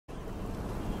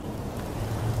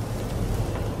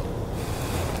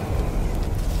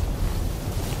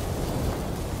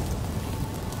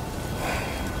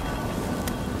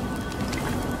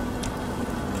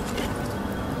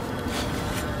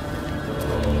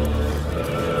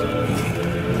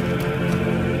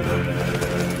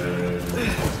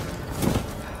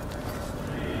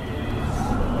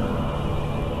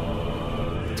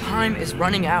time is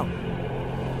running out.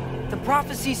 The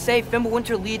prophecies say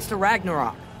Fimbulwinter leads to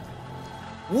Ragnarok.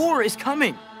 War is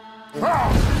coming.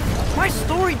 My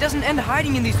story doesn't end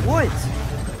hiding in these woods.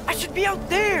 I should be out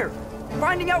there,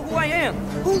 finding out who I am,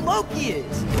 who Loki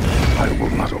is. I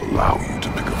will not allow you to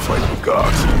pick a fight with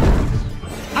gods.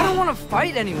 I don't want to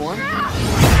fight anyone.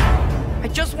 I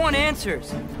just want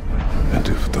answers. And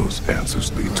if those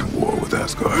answers lead to war with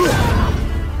Asgard?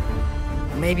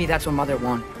 Maybe that's what Mother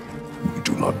wanted. We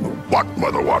do not know what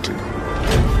Mother wanted.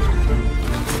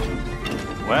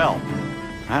 Well,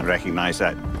 I recognize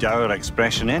that dour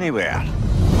expression anywhere.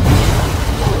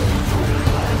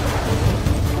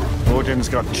 Odin's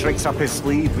got tricks up his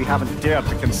sleeve we haven't dared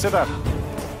to consider.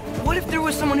 What if there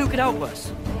was someone who could help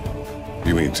us?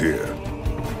 You mean Tyr,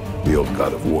 the old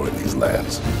god of war in these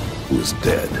lands, who is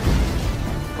dead?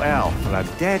 Well, for a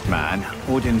dead man,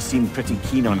 Odin seemed pretty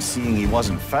keen on seeing he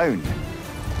wasn't found.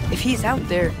 If he's out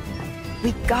there,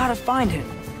 we gotta find him.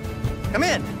 Come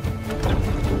in.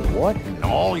 What in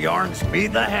all yarns be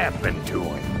the happened to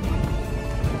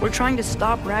him? We're trying to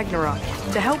stop Ragnarok,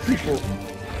 to help people.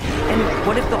 And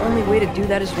what if the only way to do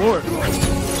that is war?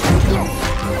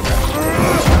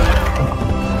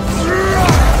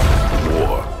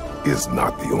 War is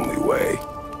not the only way.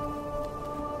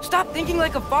 Stop thinking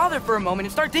like a father for a moment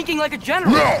and start thinking like a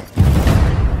general. No!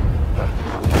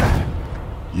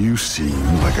 You seem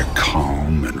like a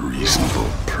calm and reasonable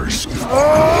person.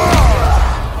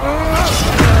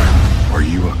 Are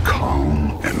you a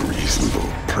calm and reasonable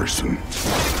person?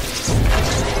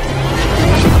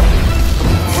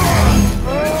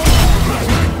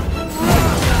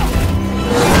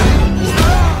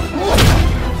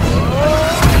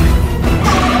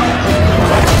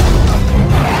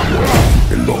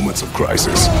 In moments of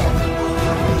crisis,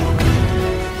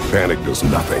 panic does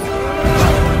nothing.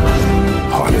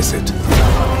 Harness it.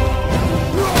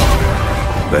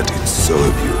 Let it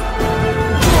serve you.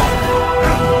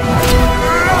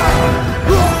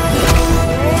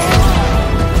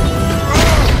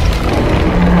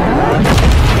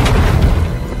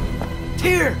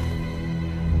 Tyr!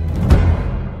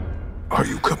 Are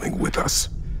you coming with us?